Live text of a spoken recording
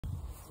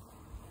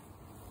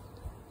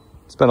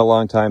It's been a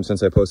long time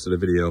since I posted a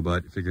video,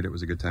 but figured it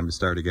was a good time to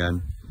start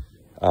again.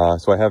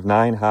 So I have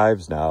 9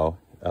 hives now.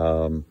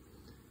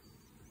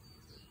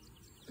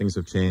 Things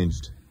have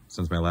changed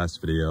since my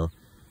last video.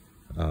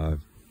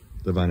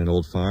 Live on an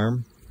old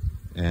farm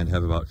and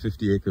have about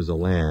 50 acres of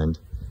land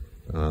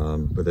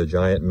with a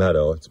giant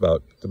meadow. It's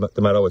about,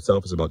 the meadow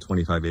itself is about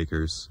 25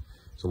 acres.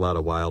 There's a lot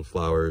of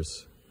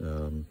wildflowers.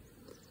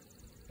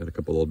 Got a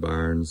couple old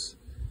barns.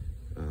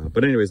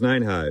 But anyways,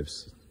 9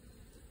 hives.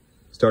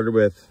 Started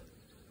with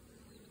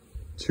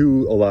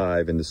 2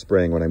 alive in the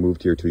spring when I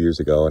moved here 2 years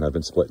ago, and I've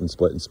been splitting.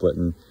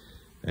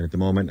 And at the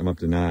moment I'm up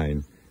to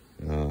 9.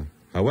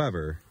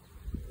 However,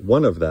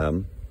 one of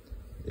them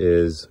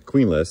is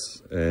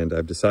queenless, and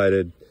I've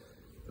decided,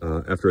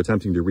 after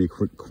attempting to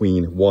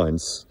re-queen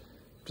once,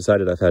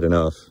 decided I've had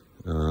enough.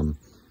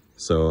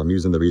 So I'm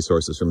using the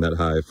resources from that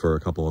hive for a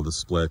couple of the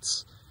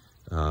splits.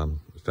 In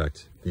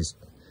fact, these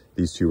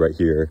 2 right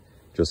here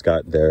just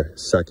got their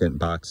second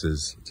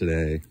boxes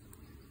today.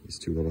 These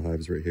 2 little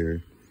hives right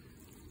here.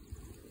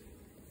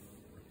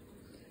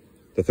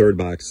 The 3rd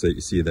box that you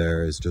see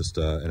there is just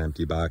an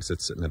empty box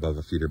that's sitting above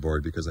a feeder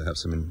board because I have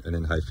an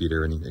in-hive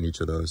feeder in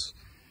each of those.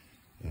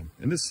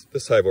 And this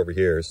hive over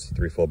here is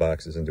 3 full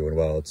boxes and doing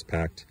well. It's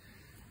packed.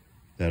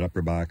 That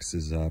upper box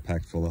is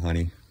packed full of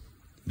honey.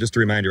 Just a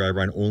reminder, I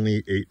run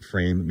only 8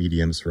 frame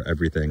mediums for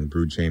everything.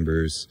 Brood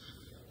chambers,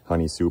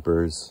 honey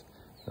supers,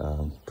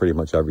 pretty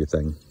much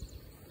everything.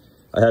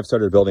 I have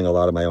started building a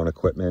lot of my own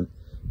equipment.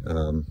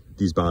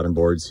 These bottom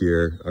boards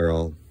here are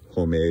all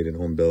homemade and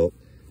home built.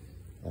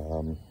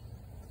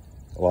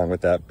 Along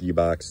with that bee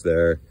box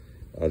there,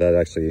 that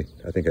actually,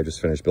 I think I just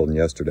finished building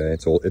yesterday.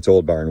 It's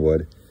old barn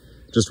wood,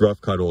 just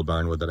rough cut old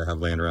barn wood that I have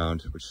laying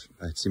around, which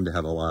I seem to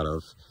have a lot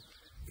of.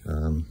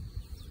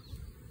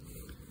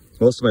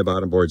 Most of my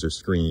bottom boards are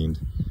screened.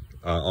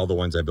 All the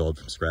ones I build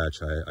from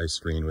scratch, I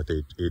screen with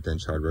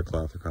 1/8" hardware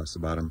cloth across the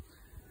bottom.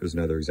 There's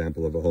another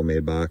example of a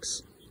homemade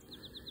box.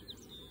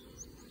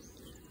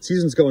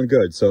 Season's going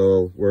good,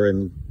 so we're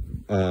in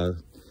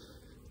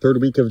 3rd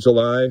week of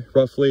July,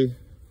 roughly,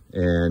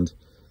 and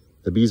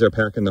the bees are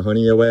packing the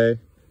honey away.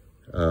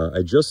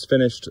 I just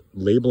finished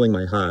labeling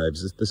my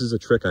hives. This is a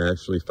trick I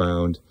actually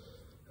found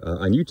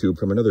on YouTube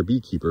from another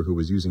beekeeper who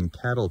was using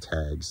cattle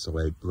tags to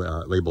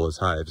label his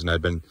hives. And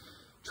I'd been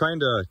trying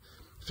to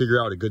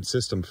figure out a good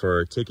system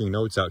for taking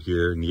notes out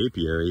here in the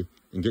apiary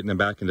and getting them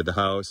back into the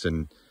house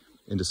and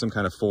into some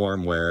kind of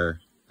form where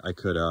I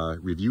could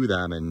review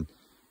them. And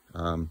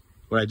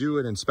when I do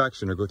an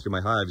inspection or go through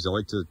my hives, I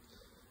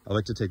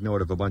like to take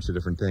note of a bunch of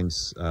different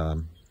things.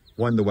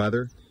 One, the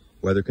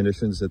weather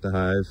conditions at the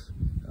hive,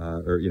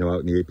 or out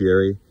in the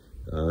apiary,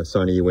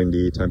 sunny,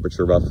 windy,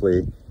 temperature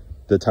roughly,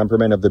 the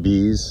temperament of the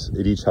bees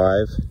at each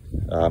hive.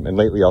 And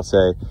lately I'll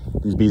say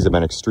these bees have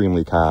been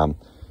extremely calm.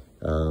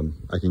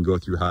 I can go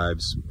through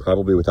hives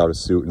probably without a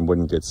suit and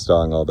wouldn't get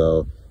stung,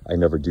 although I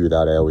never do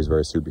that. I always wear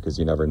a suit because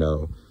you never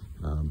know.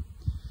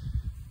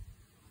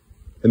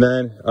 And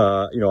then,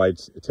 I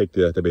take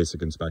the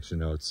basic inspection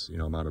notes,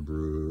 amount of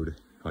brood,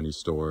 honey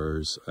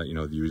stores,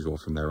 the usual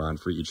from there on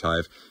for each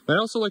hive. And I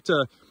also like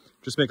to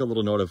just make a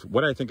little note of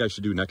what I think I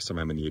should do next time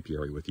I'm in the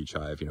apiary with each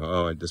hive.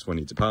 Oh, this one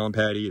needs a pollen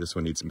patty, this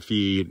one needs some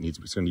feed,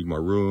 it's going to need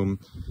more room.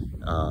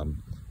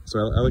 So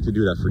I like to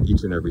do that for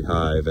each and every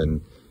hive. And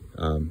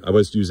I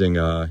was using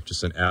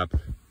just an app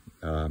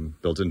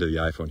built into the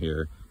iPhone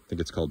here. I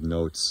think it's called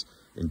Notes,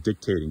 and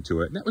dictating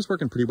to it. And that was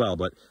working pretty well,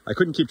 but I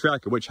couldn't keep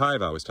track of which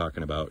hive I was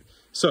talking about.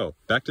 So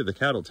back to the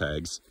cattle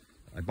tags.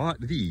 I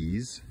bought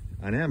these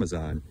on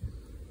Amazon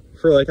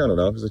for I don't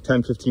know, it was like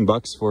 10, 15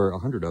 bucks for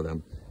 100 of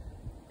them.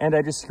 And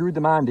I just screwed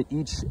them on to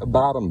each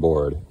bottom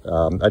board.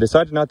 I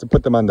decided not to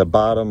put them on the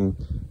bottom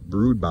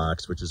brood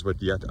box, which is what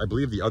I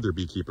believe the other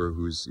beekeeper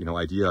whose,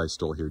 idea I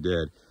stole here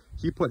did.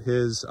 He put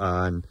his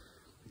on,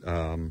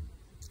 what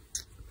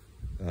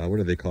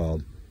are they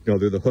called?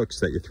 They're the hooks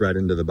that you thread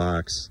into the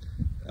box.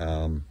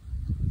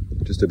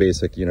 Just a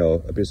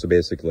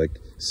basic, like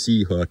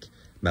C hook,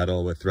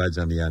 metal with threads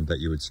on the end that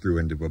you would screw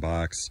into a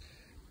box.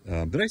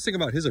 The nice thing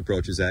about his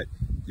approach is that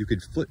you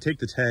could take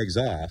the tags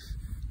off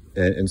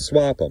and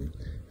swap them.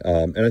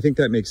 And I think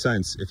that makes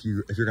sense if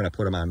you're going to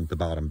put them on the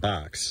bottom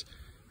box.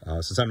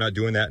 Since I'm not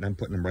doing that and I'm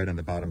putting them right on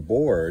the bottom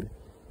board,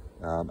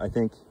 I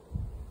think,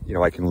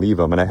 I can leave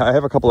them. And I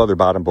have a couple other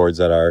bottom boards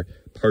that are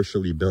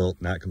partially built,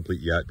 not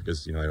complete yet,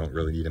 because, I don't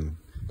really need them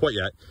quite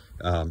yet.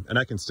 And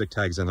I can stick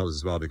tags on those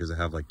as well because I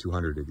have like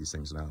 200 of these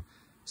things now.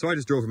 So I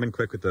just drove them in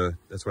quick with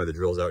that's why the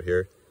drill's out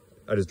here.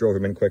 I just drove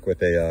them in quick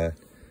with a,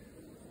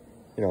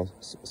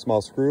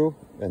 small screw,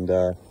 and,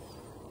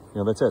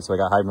 that's it. So I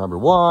got hive number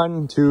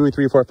 1, 2,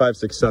 3, 4, 5,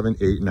 6, 7,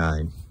 8,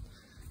 9.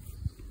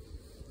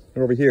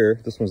 And over here,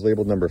 this one's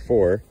labeled number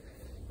 4.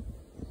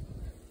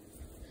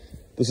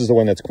 This is the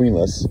one that's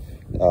queenless.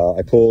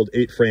 I pulled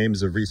 8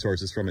 frames of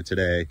resources from it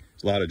today.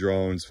 There's a lot of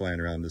drones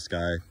flying around the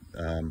sky.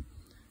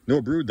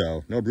 No brood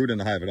though, no brood in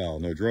the hive at all.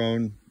 No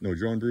drone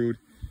brood.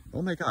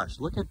 Oh my gosh,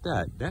 look at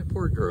that. That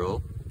poor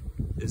girl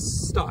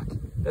is stuck.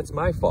 That's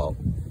my fault.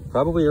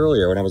 Probably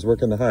earlier when I was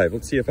working the hive.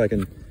 Let's see if I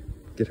can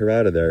get her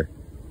out of there.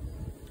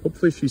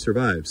 Hopefully she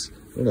survives.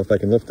 I don't know if I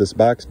can lift this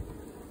box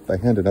by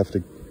hand enough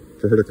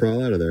for her to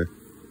crawl out of there.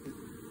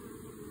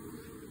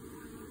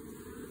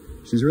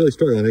 She's really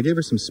struggling. I gave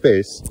her some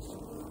space.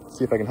 Let's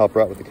see if I can help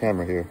her out with the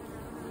camera here.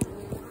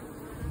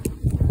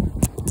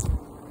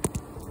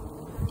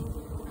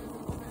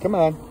 Come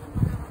on.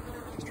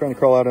 She's trying to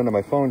crawl out under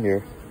my phone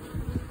here.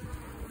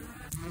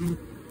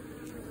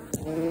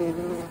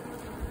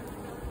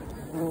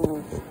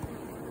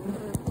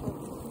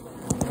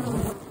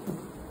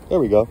 There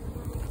we go.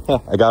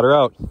 I got her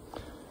out.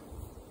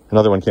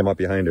 Another one came up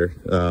behind her.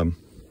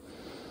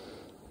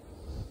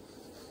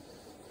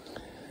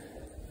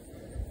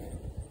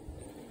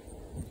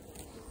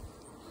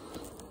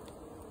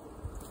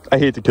 I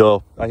hate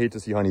to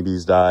see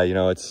honeybees die. You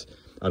know,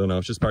 I don't know,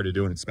 it's just part of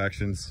doing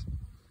inspections.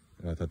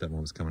 I thought that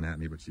one was coming at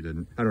me, but she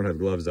didn't. I don't have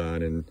gloves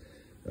on, and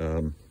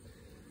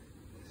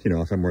you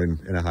know, if I'm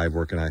in a hive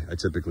working, I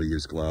typically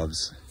use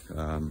gloves.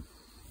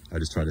 I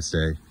just try to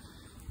stay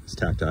as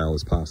tactile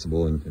as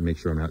possible and make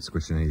sure I'm not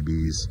squishing any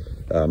bees.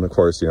 Of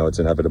course, you know, it's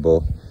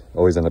inevitable.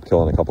 Always end up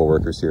killing a couple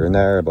workers here and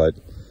there, but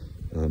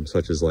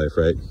such is life,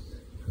 right?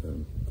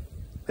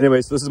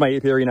 Anyways, this is my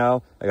apiary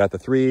now. I got the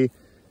 3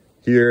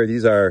 here.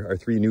 These are our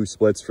 3 new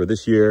splits for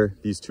this year.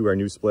 These 2 are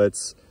new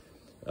splits.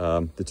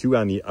 The 2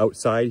 on the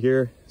outside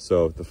here,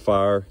 so the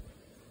far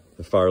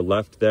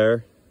left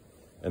there,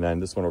 and then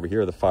this one over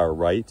here, the far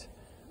right.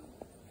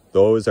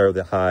 Those are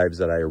the hives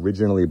that I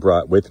originally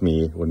brought with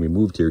me when we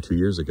moved here 2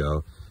 years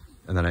ago.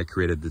 And then I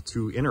created the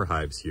 2 inner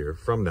hives here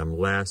from them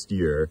last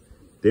year.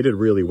 They did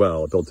really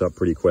well, built up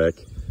pretty quick.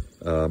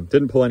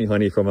 Didn't pull any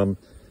honey from them.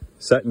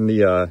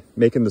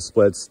 Making the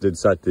splits did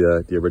set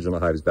the original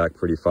hives back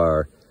pretty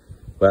far.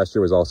 Last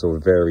year was also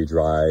very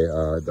dry.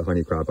 The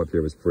honey crop up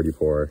here was pretty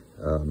poor.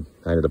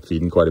 I ended up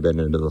feeding quite a bit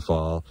into the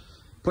fall,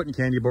 putting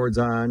candy boards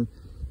on.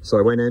 So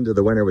I went into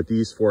the winter with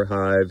these 4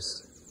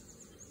 hives.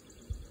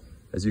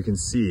 As you can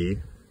see,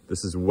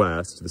 this is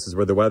west. This is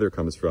where the weather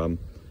comes from.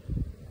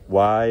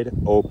 Wide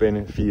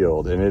open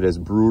field, and it is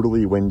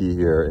brutally windy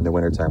here in the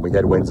wintertime. We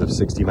had winds of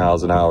 60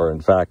 miles an hour.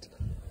 In fact,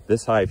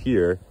 this hive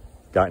here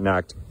got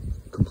knocked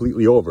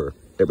completely over.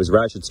 It was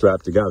ratchet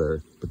strapped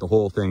together, but the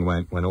whole thing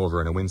went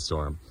over in a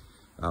windstorm.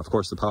 Of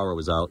course, the power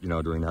was out, you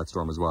know, during that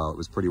storm as well. It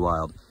was pretty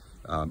wild.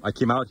 I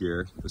came out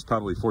here, it was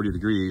probably 40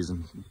 degrees,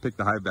 and picked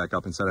the hive back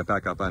up and set it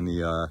back up on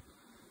the,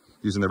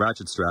 using the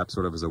ratchet strap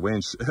sort of as a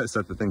winch,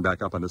 set the thing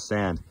back up on the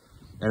stand.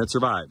 And it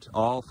survived.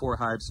 All 4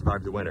 hives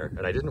survived the winter.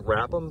 And I didn't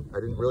wrap them. I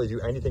didn't really do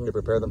anything to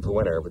prepare them for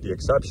winter, with the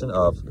exception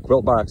of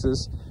quilt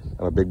boxes.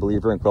 I'm a big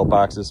believer in quilt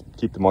boxes,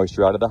 keep the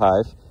moisture out of the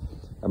hive.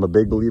 I'm a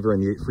big believer in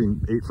the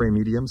 8-frame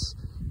mediums.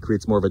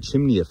 Creates more of a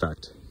chimney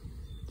effect.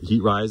 The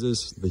heat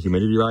rises, the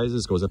humidity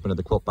rises, goes up into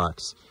the quilt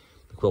box.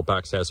 The quilt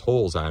box has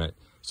holes on it,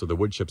 so the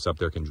wood chips up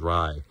there can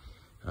dry.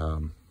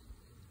 And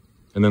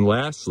then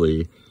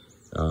lastly,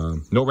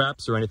 no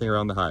wraps or anything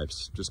around the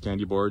hives, just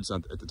candy boards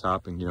at the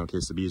top, and, you know, in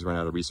case the bees run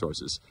out of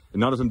resources. And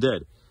none of them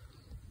did.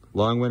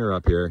 Long winter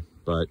up here,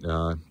 but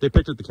they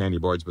picked at the candy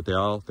boards, but they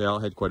all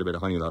had quite a bit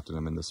of honey left in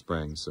them in the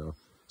spring. So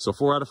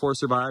 4 out of 4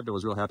 survived. I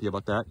was real happy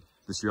about that.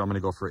 This year I'm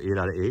going to go for 8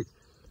 out of 8.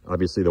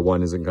 Obviously the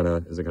one isn't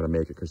gonna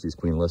make it because she's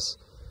queenless.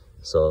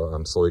 So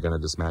I'm slowly going to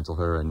dismantle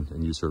her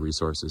and use her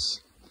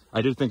resources.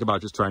 I did think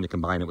about just trying to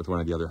combine it with one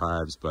of the other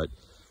hives, but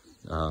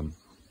I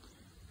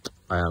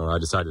don't know, I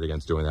decided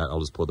against doing that.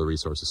 I'll just pull the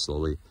resources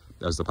slowly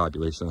as the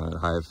population on the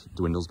hive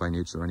dwindles by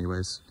nature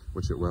anyways,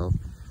 which it will.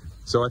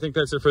 So I think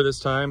that's it for this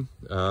time.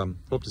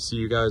 Hope to see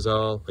you guys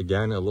all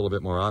again a little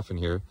bit more often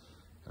here.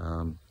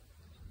 I'll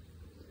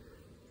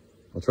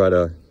try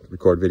to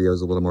record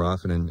videos a little more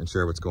often and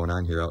share what's going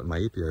on here out in my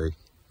apiary.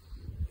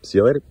 See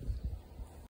you later.